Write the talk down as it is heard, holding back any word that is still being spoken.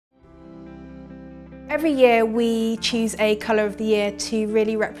Every year we choose a colour of the year to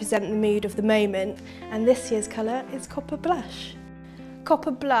really represent the mood of the moment, and this year's colour is Copper Blush.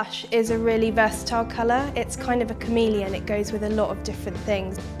 Copper Blush is a really versatile colour. It's kind of a chameleon, it goes with a lot of different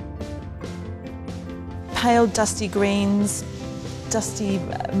things. Pale dusty greens, dusty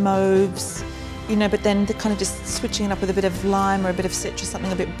mauves, you know, but then kind of just switching it up with a bit of lime or a bit of citrus,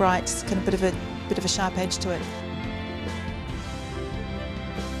 something a bit bright, just kind of a bit of a sharp edge to it.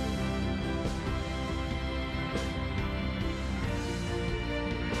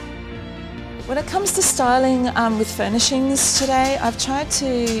 When it comes to styling with furnishings today, I've tried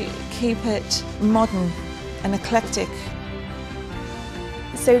to keep it modern and eclectic.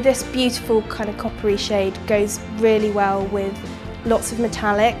 So this beautiful kind of coppery shade goes really well with lots of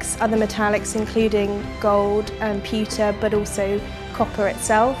metallics, other metallics including gold and pewter, but also copper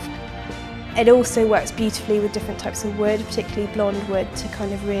itself. It also works beautifully with different types of wood, particularly blonde wood, to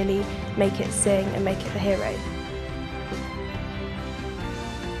kind of really make it sing and make it the hero.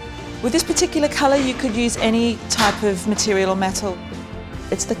 With this particular colour you could use any type of material or metal.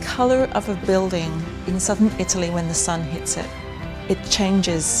 It's the colour of a building in southern Italy when the sun hits it. It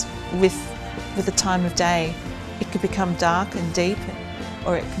changes with the time of day. It could become dark and deep,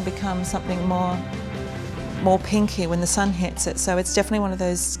 or it can become something more pinky when the sun hits it. So it's definitely one of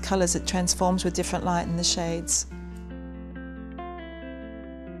those colours that transforms with different light in the shades.